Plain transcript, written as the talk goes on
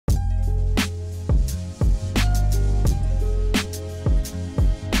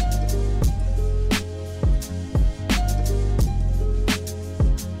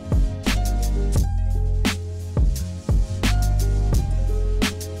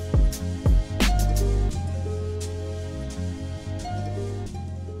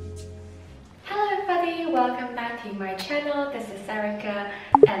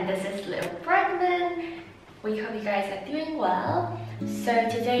We hope you guys are doing well. So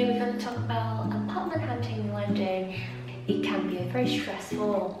today we're going to talk about apartment hunting in London. It can be a very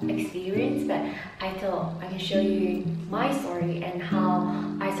stressful experience, but I thought I can show you my story and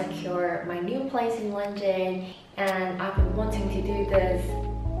how I secured my new place in London. And I've been wanting to do this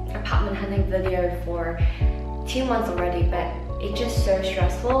apartment hunting video for 2 months already, but it's just so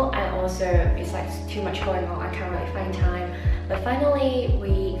stressful, and also it's like too much going on. I can't really find time. But finally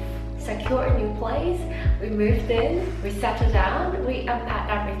we secured a new place, we moved in, we settled down, we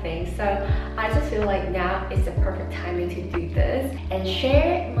unpacked everything. So I just feel like now is the perfect timing to do this and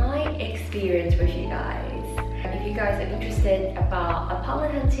share my experience with you guys. If you guys are interested about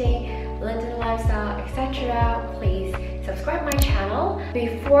apartment hunting, London lifestyle, etc., please subscribe my channel.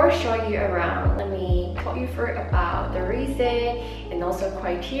 Before showing you around, let me talk you through about the reason and also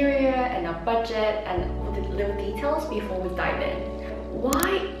criteria and our budget and all the little details before we dive in.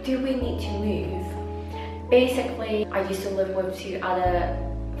 Why do we need to move? Basically, I used to live with 2 other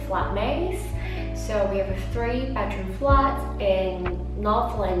flatmates. So we have a 3-bedroom flat in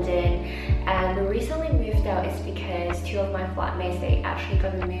North London, and we recently moved out. It's because 2 of my flatmates, they actually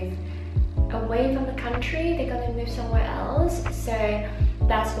gonna move away from the country. They're gonna move somewhere else. So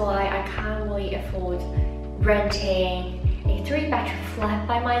that's why I can't really afford renting a 3-bedroom flat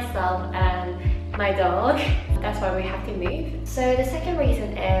by myself and my dog. That's why we have to move. So the second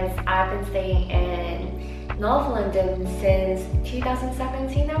reason is I've been staying in North London since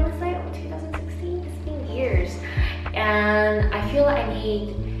 2017, I would say, or 2016. It's been years, and I feel like I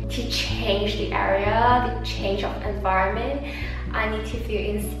need to change the area, the change of environment. I need to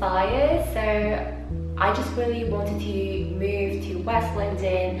feel inspired, so I just really wanted to move to West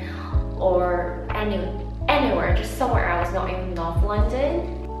London or anywhere, just somewhere else, not even North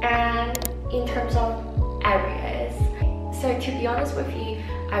London. And in terms of areas, so to be honest with you,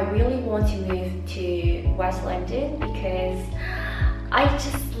 I really want to move to West London because I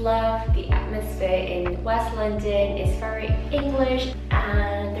just love the atmosphere in West London. It's very English,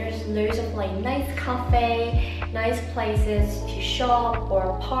 and there's loads of like nice cafe, nice places to shop, or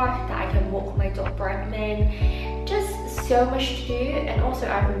a park that I can walk my dog Bregman. Just so much to do. And also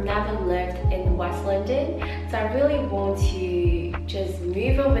I've never lived in West London, so I really want to just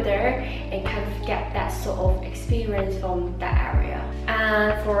move over there and kind of get that sort of experience from that area.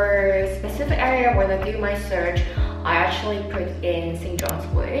 And for a specific area, when I do my search, I actually put in St. John's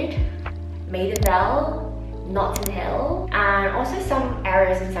Wood, Maiden Vale, Notting Hill, and also some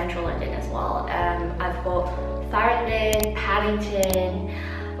areas in central London as well. I've got Farringdon,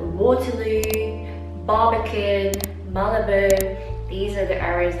 Paddington, Waterloo, Barbican, Malibu. These are the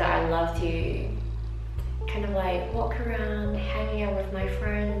areas that I love to kind of like walk around, hanging out with my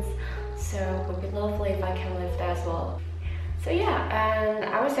friends. So it would be lovely if I can live there as well. So yeah, and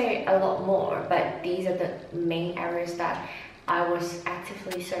I would say a lot more, but these are the main areas that I was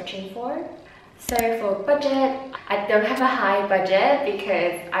actively searching for. So for budget, I don't have a high budget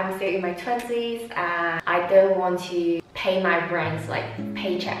because I'm still in my 20s and I don't want to pay my rent like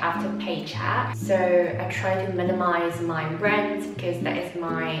paycheck after paycheck. So I try to minimize my rent because that is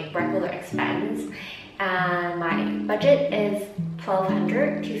my regular expense. And my budget is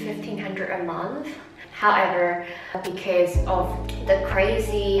 $1,200 to $1,500 a month. However, because of the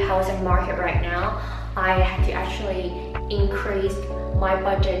crazy housing market right now, I had to actually increase my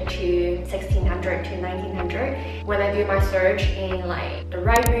budget to $1,600 to $1,900. When I do my search in like the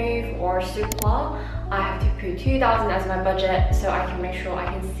Rightmove or Zoopla, I have to put $2,000 as my budget so I can make sure I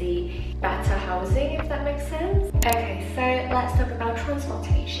can see better housing, if that makes sense. Okay, so let's talk about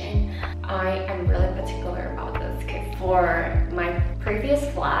transportation. I am really particular about this because for my previous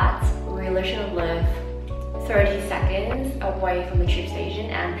flat, we literally live 30 seconds away from the tube station,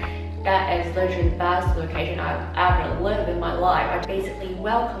 and that is literally the best location I've ever lived in my life. I'm basically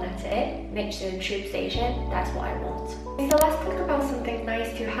well connected next to the tube station. That's what I want. So let's talk about something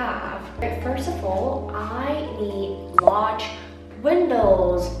nice to have. First of all, I need large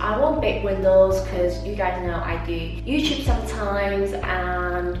windows. I want big windows because you guys know I do YouTube sometimes,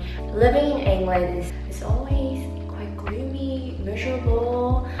 and living in England is always quite gloomy,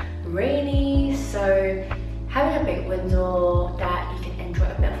 miserable, rainy. So having a big window that you can enjoy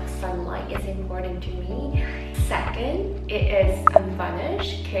a bit of sunlight is important to me. Second, it is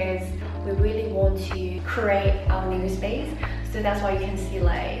unfurnished because we really want to create our new space. So that's why you can see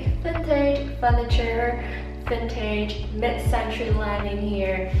like vintage furniture, vintage mid-century landing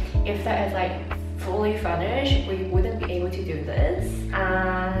here. If that is like fully furnished, we wouldn't be able to do this.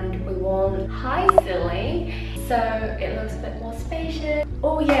 And we want high ceiling. so it looks a bit more spacious.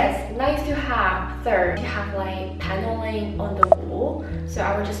 Oh yes, nice to have. Third, you have like paneling on the wall. So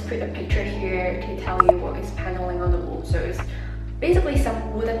I will just put a picture here to tell you what is paneling on the wall. So it's basically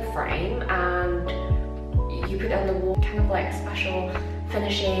some wooden frame and you put on the wall kind of like special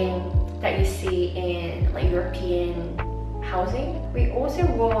finishing that you see in like European housing. We also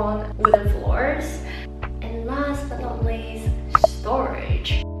want wooden floors. And last but not least,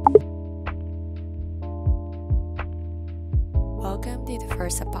 storage. Welcome to the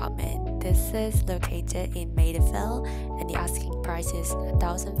first apartment. This is located in Maidaville and the asking price is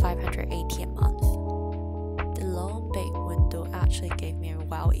 $1,580 a month. The long big window actually gave me a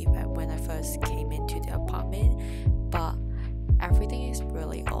wow effect when I first came into the apartment, but everything is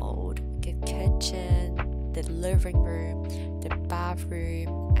really old. The kitchen, the living room, the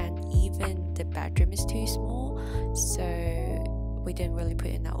bathroom, and even the bedroom is too small, so we didn't really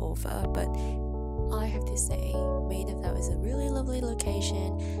put in that over. But I have to say, Maidaville is a really lovely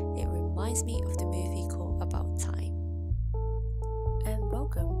location. It reminds me of the movie called About Time. And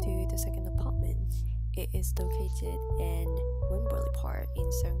welcome to the second apartment. It is located in Wimberley Park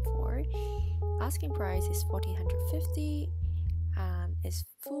in Zone 4. Asking price is $1,450 and is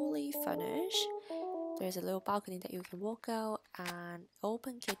fully furnished. There's a little balcony that you can walk out and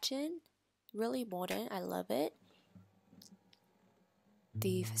open kitchen. Really modern, I love it.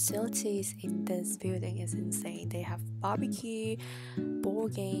 The facilities in this building is insane. They have barbecue,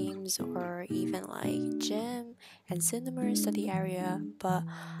 board games, or even like gym and cinema study area. But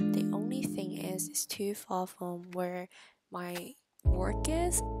the only thing is, it's too far from where my work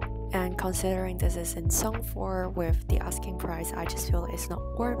is. And considering this is in Zone 4 with the asking price, I just feel it's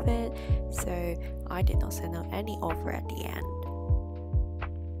not worth it. So I did not send out any offer at the end.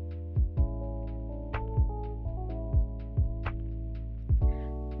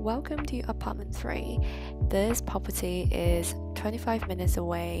 Welcome to apartment 3. This property is 25 minutes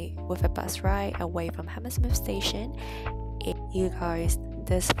away with a bus ride away from Hammersmith Station. You guys,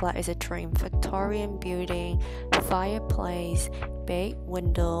 this flat is a dream. Victorian building, fireplace, big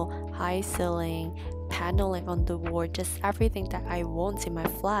window, high ceiling, paneling on the wall, just everything that I want in my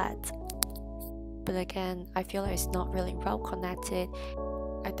flat. But again, I feel like it's not really well connected.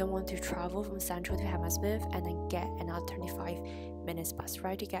 I don't want to travel from Central to Hammersmith and then get another 25 minutes bus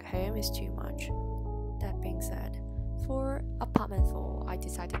ride to get home is too much. That being said, for apartment 4, I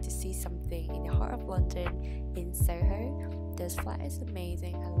decided to see something in the heart of London in Soho. This flat is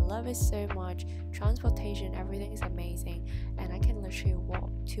amazing. I love it so much. Transportation, everything is amazing, and I can literally walk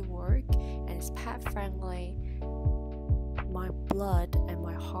to work, and it's pet friendly. My blood and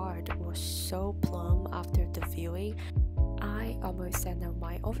my heart was so plumb after the viewing. I almost sent out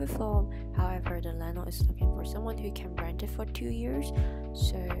my offer form. However, the landlord is looking for someone who can rent it for 2 years,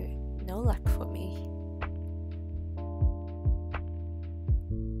 so no luck for me.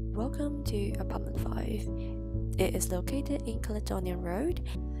 Welcome to apartment 5. It is located in Caledonian Road.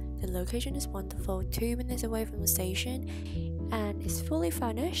 The location is wonderful, 2 minutes away from the station, and it's fully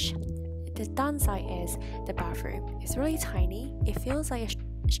furnished. The downside is the bathroom. It's really tiny. It feels like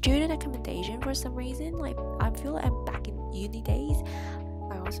a student accommodation for some reason. Like I feel like I'm back in uni days.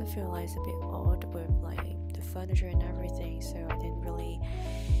 I also feel like it's a bit odd with like the furniture and everything, so I didn't really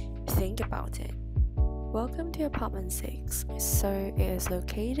think about it. Welcome to apartment 6. So it is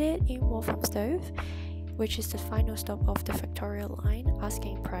located in Walthamstow, which is the final stop of the Victoria line.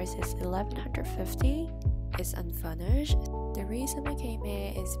 Asking price is $1,150. It's unfurnished. The reason I came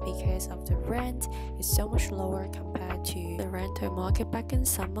here is because of the rent is so much lower compared to the rental market back in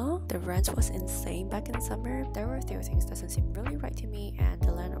summer. The rent was insane back in summer. There were a few things that doesn't seem really right to me, and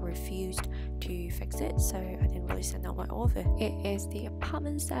the landlord refused to fix it, so I didn't really send out my offer. It is the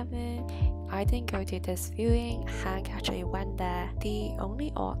apartment 7. I didn't go to this viewing. Hank actually went there. The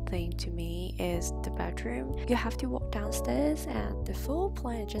only odd thing to me is the bedroom. You have to walk downstairs, and the floor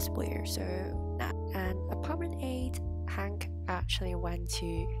plan is just weird, so nah. And apartment 8, Hank actually went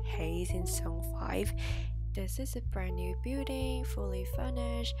to Hayes in Zone 5. This is a brand new building, fully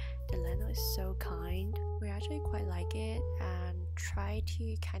furnished. The landlord is so kind. We actually quite like it and try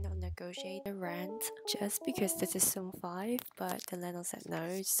to kind of negotiate the rent just because this is Zone 5, but the landlord said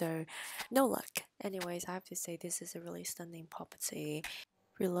no, so no luck. Anyways, I have to say this is a really stunning property.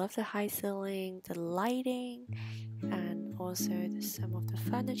 We love the high ceiling, the lighting, and also some of the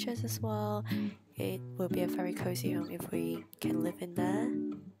furniture as well. It will be a very cozy home if we can live in there.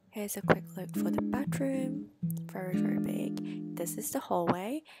 Here's a quick look for the bedroom. Very, very big. This is the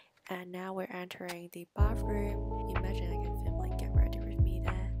hallway, and now we're entering the bathroom. Imagine I can film like get ready with me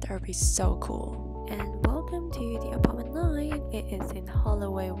there. That would be so cool. And welcome to the apartment 9. It is in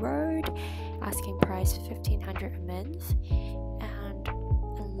Holloway Road, asking price $1,500 a month, and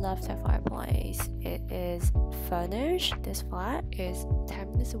I love the fireplace. It is furnished. This flat is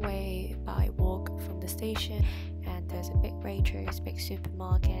 10 minutes away by walk from the station, and there's a big Waitrose, big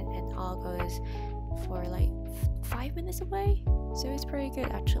supermarket, and Argos for like 5 minutes away, so it's pretty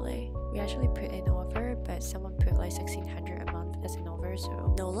good actually. We actually put in offer, but someone put like $1,600 a month as an offer,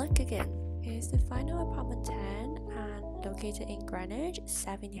 so no luck again. It's the final apartment 10 and located in Greenwich,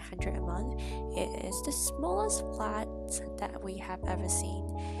 $1,700 a month. It is the smallest flat that we have ever seen.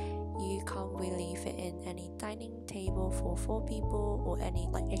 You can't really fit in any dining table for 4 people or any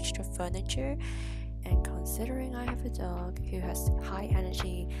like extra furniture, and considering I have a dog who has high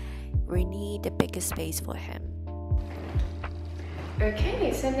energy, we need the biggest space for him.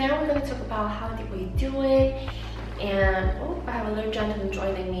 Okay, so now we're going to talk about how did we do it. And I have a little gentleman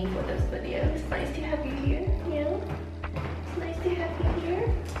joining me for this video. It's nice to have you here. Yeah, it's nice to have you here.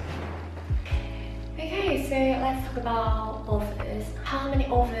 Okay, so let's talk about offers. How many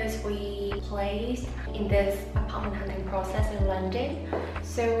offers we placed in this apartment hunting process in London.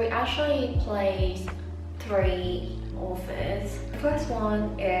 So we actually placed 3 offers. The first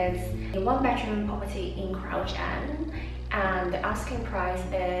one is a 1-bedroom property in Crouch End, and the asking price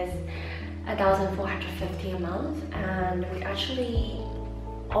is $1,450 a month, and we actually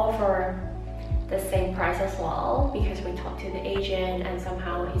offer the same price as well because we talked to the agent and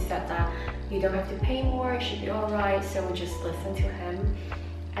somehow he said that you don't have to pay more, it should be alright, so we just listened to him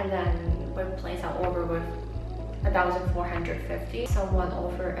and then we placed our order with $1,450. Someone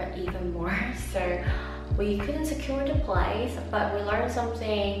offered even more, so we couldn't secure the place, but we learned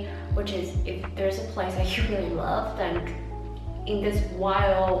something, which is if there's a place that you really love, then in this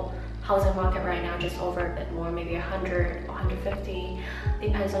wild housing market right now, just offer a bit more, maybe 100 or 150,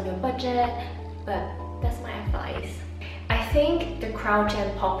 depends on your budget, but that's my advice. I think the Crouch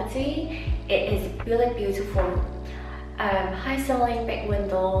End property, it is really beautiful. High ceiling, big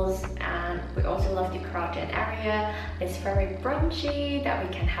windows, and we also love the Crouch End area. It's very brunchy, that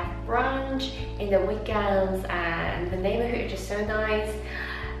we can have brunch in the weekends, and the neighborhood is just so nice.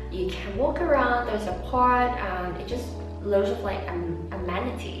 You can walk around, there's a park, and it just loads of like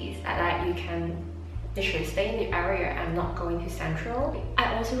amenities that you can literally stay in the area and not going to Central.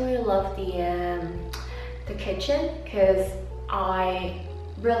 I also really love the kitchen because I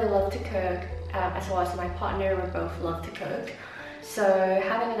really love to cook, as well as my partner, we both love to cook. So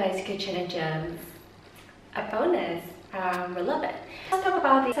having a nice kitchen is just a bonus. We love it. Let's talk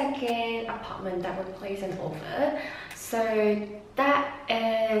about the second apartment that we placed an offer. So that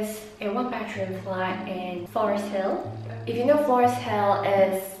is a 1-bedroom flat in Forest Hill. If you know, Forest Hill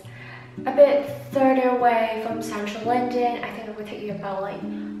is a bit further away from central London. I think it would take you about like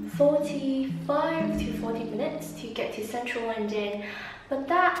 45 to 40 minutes to get to central London. But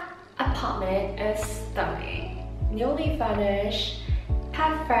that apartment is stunning. Newly furnished,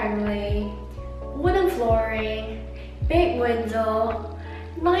 pet friendly, wooden flooring, big window,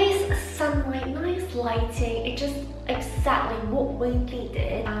 nice sunlight, nice lighting. It's just exactly what we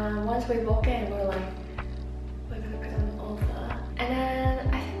needed. And once we walk in, we're like, we're gonna put on an offer. And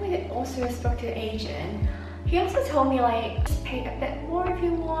then I think we also spoke to the agent. He also told me like, just pay a bit more if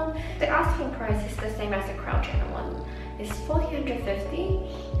you want. The asking price is the same as the Crouch End one. It's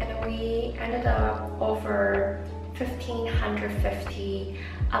 $1,450, and then we ended up offer $1,550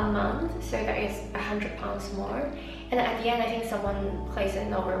 a month, so that is £100 more. And at the end, I think someone placed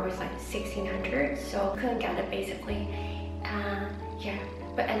an order was like $1,600, so couldn't get it basically. Yeah.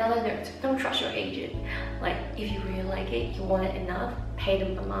 But another note: don't trust your agent. Like, if you really like it, you want it enough, pay the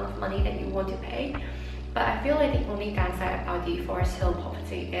amount of money that you want to pay. But I feel like the only downside about the Forest Hill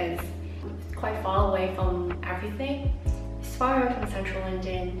property is it's quite far away from everything. It's far away from central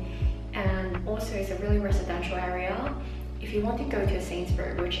London, and also it's a really residential area. If you want to go to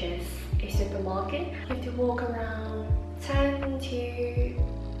Sainsbury's, which is a supermarket, you have to walk around 10 to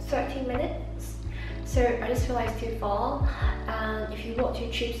 13 minutes. So I just feel like it's too far. And if you walk to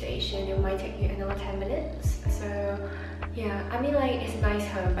a tube station, it might take you another 10 minutes. So yeah, I mean, like, it's a nice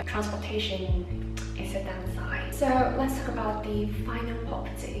home, but transportation is a downside. So let's talk about the final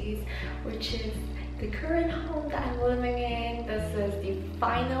properties, which is the current home that I'm living in. This is the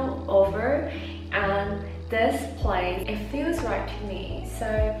final offer, and this place, it feels right to me. So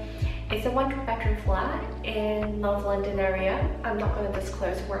it's a 1-bedroom flat in North London area. I'm not going to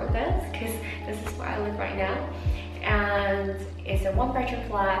disclose where it is because this is where I live right now. And it's a 1-bedroom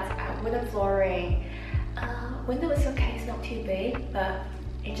flat, wooden flooring. Window is okay, it's not too big, but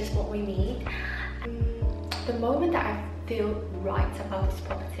it's just what we need. The moment that I feel right about this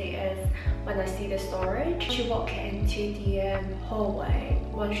property is when I see the storage. You walk into the hallway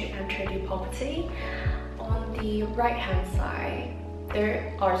once you enter the property. On the right hand side,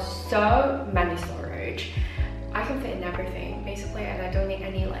 there are so many storage. I can fit in everything basically, and I don't need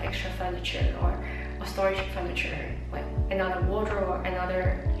any like extra furniture or storage furniture, like another wardrobe or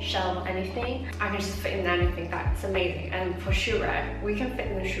another shelf or anything. I can just fit in anything. That's amazing. And for shoe rack, we can fit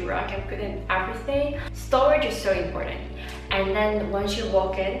in the shoe rack and put in everything. Storage is so important. And then once you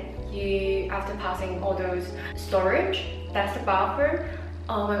walk in, after passing all those storage, that's the bathroom.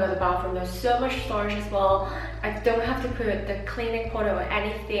 Oh my god, the bathroom, there's so much storage as well. I don't have to put the cleaning powder or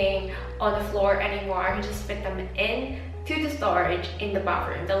anything on the floor anymore. I can just fit them in to the storage in the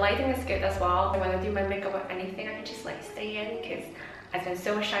bathroom. The lighting is good as well. When I do my makeup or anything, I can just like stay in because I spend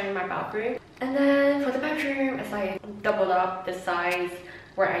so much time in my bathroom. And then for the bedroom, it's like doubled up the size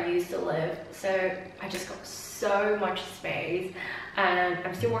where I used to live. So I just got so much space, and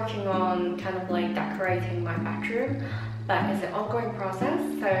I'm still working on kind of like decorating my bedroom, but it's an ongoing process.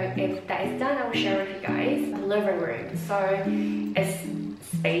 So if that is done, I will share with you guys. The living room, so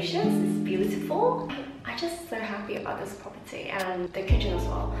it's spacious, it's beautiful. I'm just so happy about this property, and the kitchen as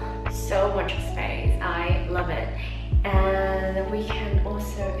well. So much space, I love it. And we can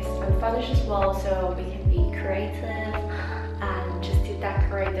also, it's unfurnished as well, so we can be creative and just to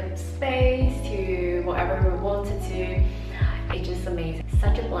decorate the space to whatever we wanted to. It's just amazing.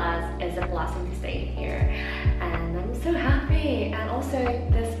 Such a blast. It's a blessing to stay in here, and I'm so happy. And also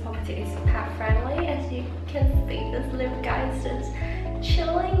this property is pet friendly. As you can see, this little guy is just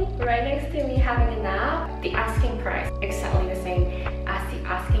chilling right next to me having a nap. The asking price exactly the same as the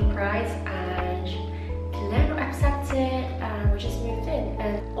asking price, and the landlord accepted and we just moved in.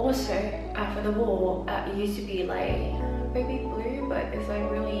 And also for the wall, it used to be like baby blue, but it's like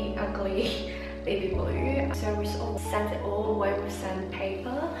really ugly baby blue. So we sort of sent it all away with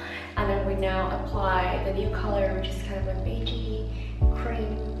sandpaper, and then we now apply the new color, which is kind of a beigey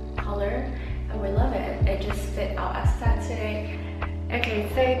cream color, and we love it. It just fit our aesthetic. Okay,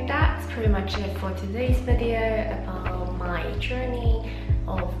 so that's pretty much it for today's video about my journey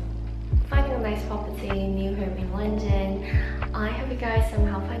of finding a nice property, new home in London. I hope you guys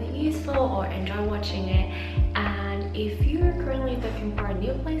somehow find it useful or enjoy watching it. And if you're currently looking for a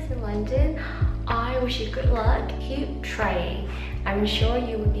new place in London, I wish you good luck. Keep trying. I'm sure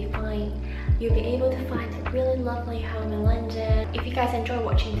you will be fine. You'll be able to find a really lovely home in London. If you guys enjoyed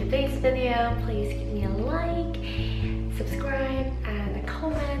watching today's video, please give me a like, subscribe, and a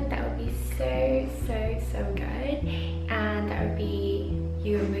comment. That would be so good, and that would be,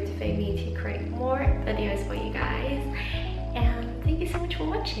 you would motivate me to create more videos for you guys. And thank you so much for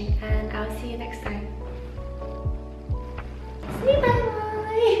watching, and I'll see you next time.